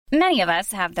Many of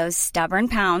us have those stubborn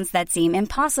pounds that seem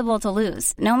impossible to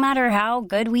lose, no matter how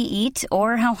good we eat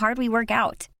or how hard we work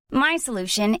out. My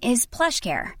solution is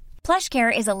PlushCare.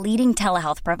 PlushCare is a leading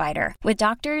telehealth provider with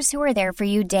doctors who are there for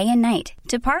you day and night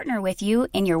to partner with you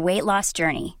in your weight loss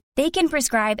journey. They can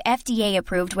prescribe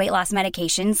FDA-approved weight loss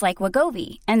medications like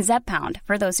Wegovy and Zepbound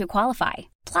for those who qualify.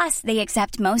 Plus, they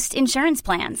accept most insurance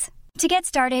plans. To get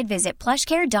started, visit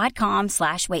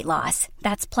plushcare.com/weightloss.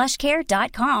 That's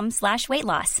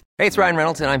plushcare.com/weightloss. Hey, it's Ryan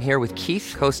Reynolds, and I'm here with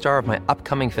Keith, co-star of my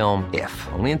upcoming film, If,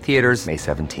 only in theaters May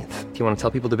 17th. Do you want to tell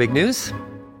people the big news?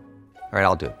 All right,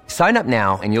 I'll do it. Sign up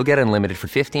now and you'll get unlimited for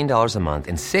 $15 a month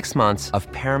and 6 months of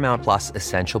Paramount Plus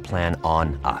Essential Plan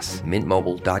on us.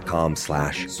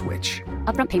 MintMobile.com/switch.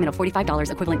 Upfront payment of $45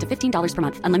 equivalent to $15 per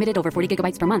month. Unlimited over 40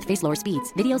 gigabytes per month. Face lower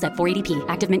speeds. Videos at 480p.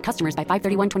 Active Mint customers by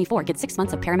 531.24 get 6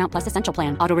 months of Paramount Plus Essential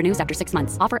Plan. Auto renews after 6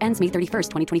 months. Offer ends May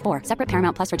 31st, 2024. Separate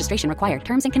Paramount Plus registration required.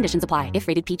 Terms and conditions apply if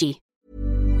rated PG.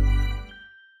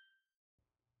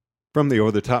 From the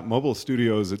Over the Top Mobile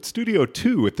Studios at Studio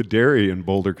 2 at the Dairy in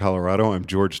Boulder, Colorado, I'm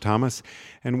George Thomas,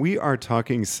 and we are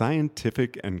talking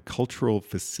Scientific and Cultural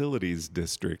Facilities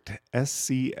District,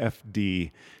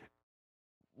 SCFD.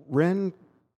 Ren,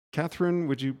 Catherine,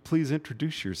 would you please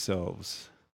introduce yourselves?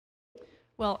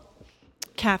 Well,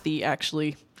 Kathy,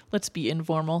 actually. Let's be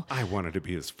informal. I wanted to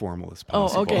be as formal as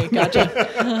possible. Oh, okay,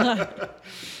 gotcha.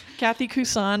 Kathy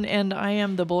Couson, and I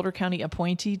am the Boulder County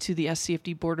appointee to the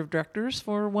SCFD Board of Directors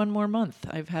for one more month.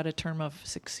 I've had a term of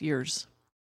 6 years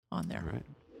on there. All right.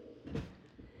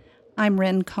 I'm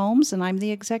Ren Combs, and I'm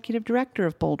the Executive Director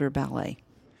of Boulder Ballet.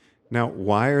 Now,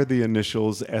 why are the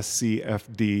initials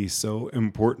SCFD so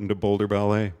important to Boulder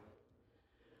Ballet?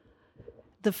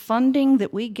 The funding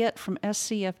that we get from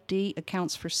SCFD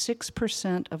accounts for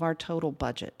 6% of our total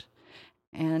budget.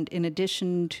 And in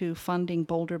addition to funding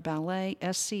Boulder Ballet,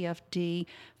 SCFD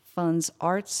funds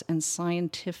arts and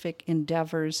scientific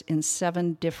endeavors in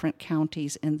 7 different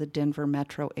counties in the Denver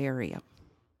metro area.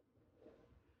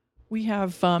 We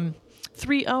have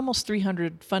almost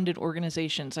 300 funded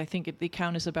organizations. I think the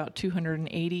count is about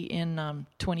 280 in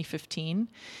 2015.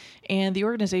 And the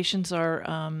organizations are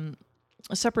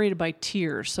separated by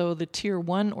tier. So the tier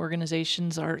 1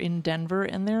 organizations are in Denver,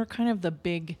 and they're kind of the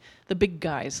big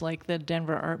guys, like the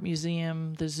Denver Art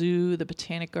Museum, the zoo, the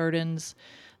Botanic Gardens,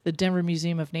 the Denver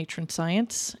Museum of Nature and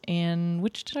Science, and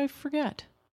which did I forget?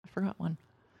 I forgot one.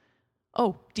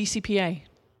 Oh, DCPA.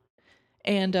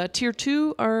 And tier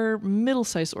 2 are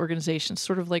middle-sized organizations,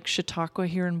 sort of like Chautauqua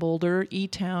here in Boulder,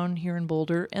 E-Town here in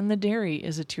Boulder, and the Dairy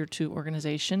is a tier 2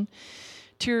 organization.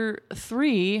 Tier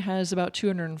 3 has about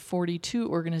 242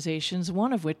 organizations,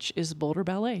 one of which is Boulder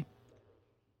Ballet.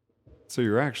 So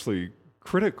you're actually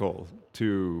critical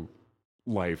to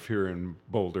life here in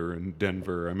Boulder and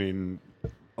Denver. I mean,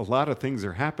 a lot of things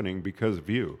are happening because of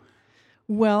you.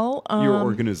 Well, your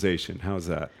organization, how's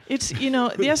that? It's, the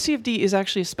SCFD is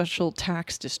actually a special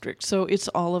tax district. So it's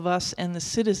all of us and the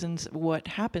citizens. What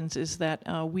happens is that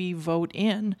we vote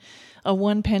in a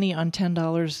 1 penny on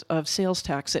 $10 of sales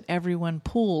tax that everyone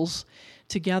pools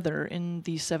together in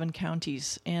these 7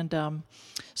 counties. And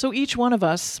so each one of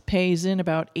us pays in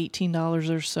about $18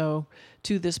 or so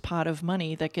to this pot of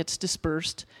money that gets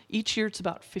dispersed. Each year it's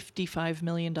about $55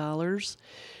 million.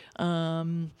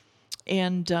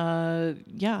 It's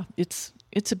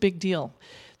a big deal.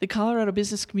 The Colorado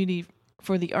Business Community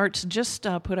for the Arts just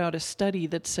put out a study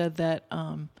that said that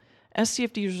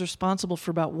SCFD is responsible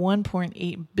for about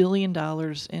 $1.8 billion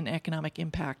in economic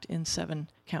impact in 7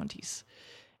 counties.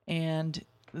 And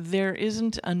there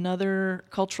isn't another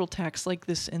cultural tax like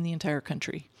this in the entire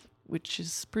country, which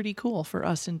is pretty cool for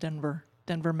us in Denver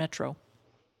Metro.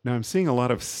 Now, I'm seeing a lot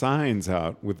of signs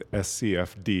out with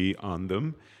SCFD on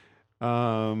them.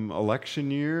 Election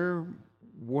year,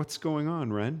 what's going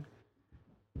on, Ren?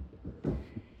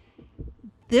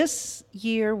 This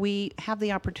year, we have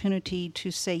the opportunity to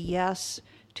say yes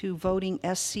to voting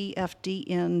SCFD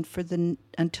in for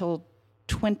until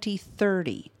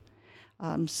 2030.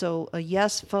 So a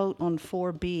yes vote on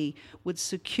 4B would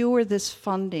secure this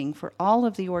funding for all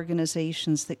of the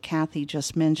organizations that Kathy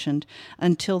just mentioned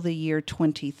until the year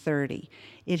 2030.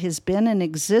 It has been in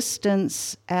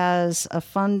existence as a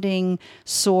funding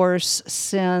source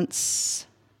since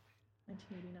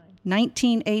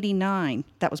 1989.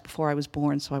 That was before I was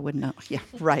born, so I wouldn't know. Yeah,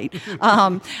 right.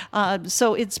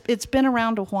 So it's been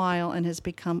around a while and has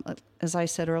become, as I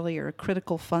said earlier, a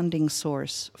critical funding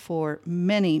source for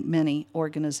many, many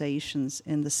organizations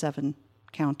in the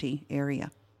 7-county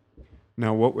area.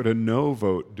 Now, what would a no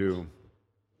vote do?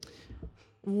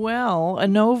 Well, a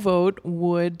no vote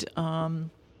would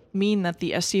mean that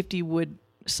the SCFD would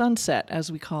sunset,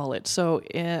 as we call it. So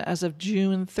as of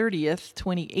June 30th,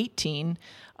 2018,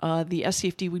 the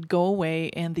SCFD would go away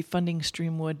and the funding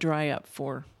stream would dry up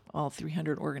for all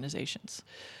 300 organizations.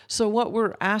 So what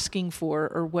we're asking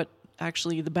for, or what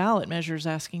actually the ballot measure is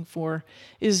asking for,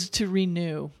 is to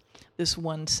renew this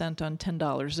 1 cent on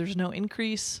 $10. There's no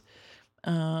increase.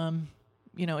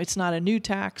 It's not a new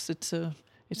tax. It's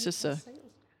just a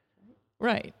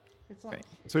right. Right.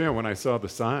 So yeah, when I saw the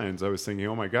signs, I was thinking,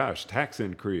 oh my gosh, tax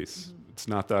increase. Mm-hmm. It's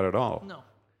not that at all. No.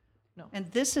 And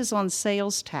this is on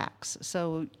sales tax,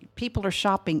 so people are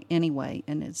shopping anyway,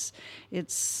 and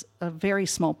it's a very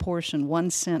small portion, 1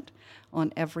 cent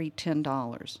on every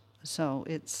 $10. So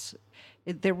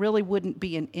there really wouldn't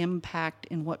be an impact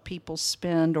in what people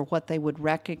spend or what they would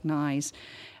recognize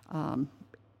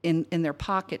in their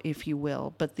pocket, if you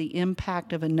will. But the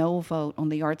impact of a no vote on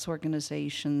the arts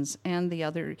organizations and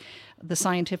the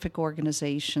scientific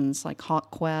organizations like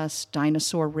HawkQuest,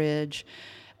 Dinosaur Ridge,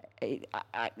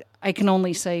 I can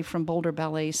only say from Boulder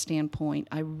Ballet's standpoint,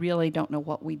 I really don't know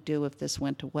what we'd do if this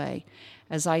went away.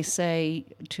 As I say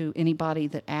to anybody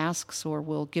that asks or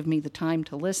will give me the time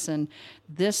to listen,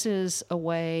 this is a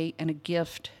way and a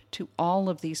gift to all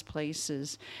of these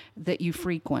places that you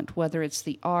frequent, whether it's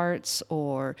the arts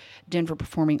or Denver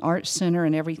Performing Arts Center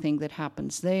and everything that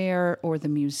happens there, or the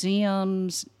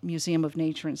museums, Museum of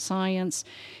Nature and Science.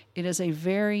 It is a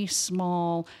very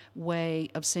small way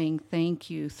of saying thank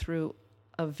you through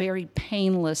a very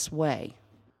painless way.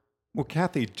 Well,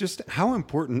 Kathy, just how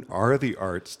important are the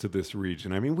arts to this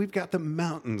region? I mean, we've got the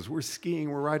mountains, we're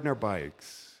skiing, we're riding our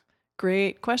bikes.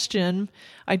 Great question.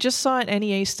 I just saw an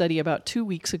NEA study about 2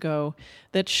 weeks ago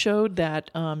that showed that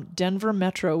Denver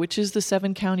Metro, which is the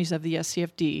 7 counties of the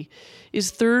SCFD, is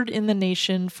third in the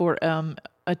nation for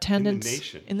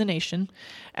attendance in the nation,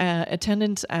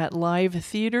 attendance at live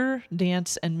theater,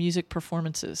 dance, and music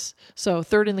performances. So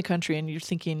third in the country, and you're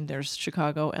thinking there's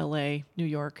Chicago, LA, New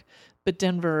York, but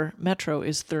Denver Metro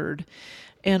is third.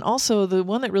 And also, the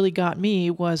one that really got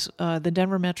me was the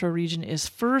Denver metro region is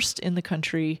first in the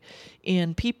country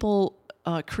in people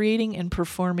creating and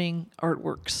performing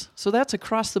artworks. So that's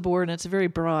across the board, and it's very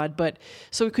broad. But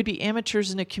so it could be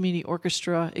amateurs in a community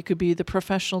orchestra, it could be the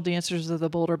professional dancers of the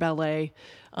Boulder Ballet,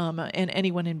 and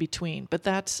anyone in between. But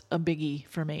that's a biggie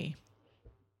for me.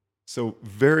 So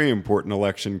very important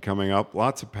election coming up.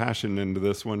 Lots of passion into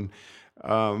this one.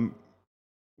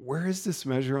 Where is this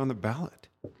measure on the ballot?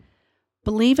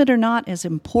 Believe it or not, as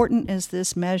important as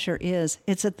this measure is,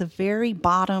 it's at the very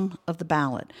bottom of the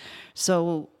ballot.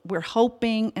 So we're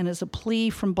hoping, and as a plea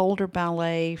from Boulder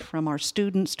Ballet, from our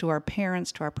students to our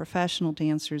parents to our professional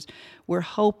dancers, we're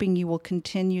hoping you will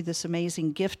continue this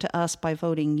amazing gift to us by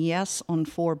voting yes on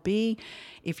 4B.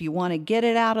 If you want to get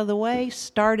it out of the way,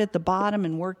 start at the bottom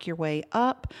and work your way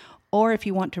up. Or if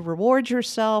you want to reward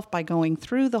yourself by going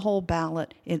through the whole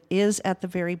ballot, it is at the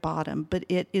very bottom. But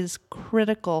it is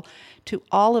critical to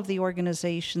all of the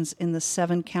organizations in the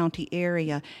 7-county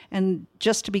area. And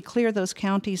just to be clear, those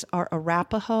counties are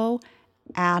Arapahoe,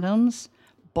 Adams,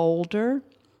 Boulder,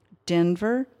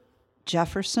 Denver,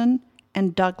 Jefferson,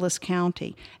 and Douglas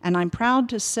County. And I'm proud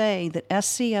to say that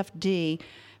SCFD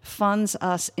funds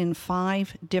us in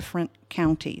 5 different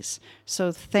counties.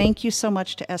 So thank you so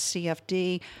much to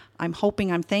SCFD. I'm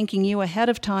thanking you ahead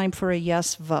of time for a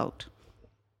yes vote.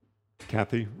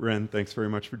 Kathy, Ren, thanks very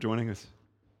much for joining us.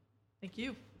 Thank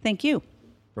you. Thank you.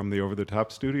 From the Over the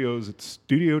Top Studios, it's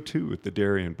Studio 2 at the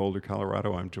Dairy in Boulder,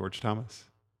 Colorado. I'm George Thomas.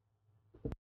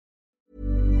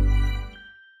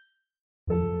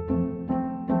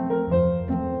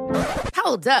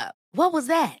 Hold up. What was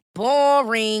that?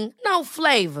 Boring. No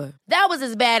flavor. That was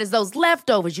as bad as those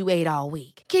leftovers you ate all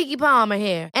week. Keke Palmer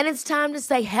here, and it's time to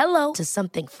say hello to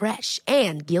something fresh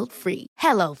and guilt-free.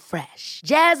 HelloFresh.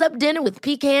 Jazz up dinner with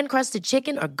pecan-crusted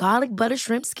chicken or garlic butter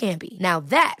shrimp scampi. Now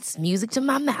that's music to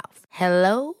my mouth.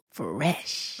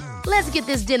 HelloFresh. Let's get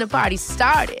this dinner party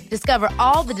started. Discover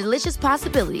all the delicious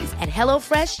possibilities at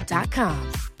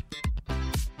HelloFresh.com.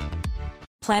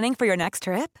 Planning for your next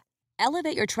trip?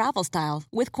 Elevate your travel style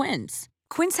with Quince.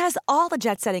 Quince has all the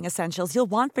jet-setting essentials you'll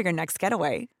want for your next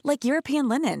getaway, like European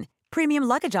linen, premium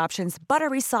luggage options,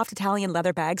 buttery soft Italian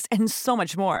leather bags, and so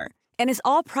much more. And is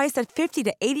all priced at 50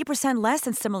 to 80% less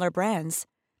than similar brands.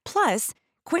 Plus,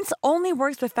 Quince only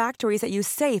works with factories that use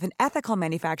safe and ethical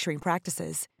manufacturing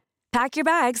practices. Pack your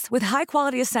bags with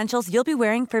high-quality essentials you'll be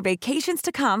wearing for vacations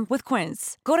to come with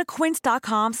Quince. Go to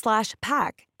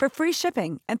quince.com/pack for free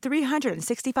shipping and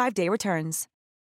 365-day returns.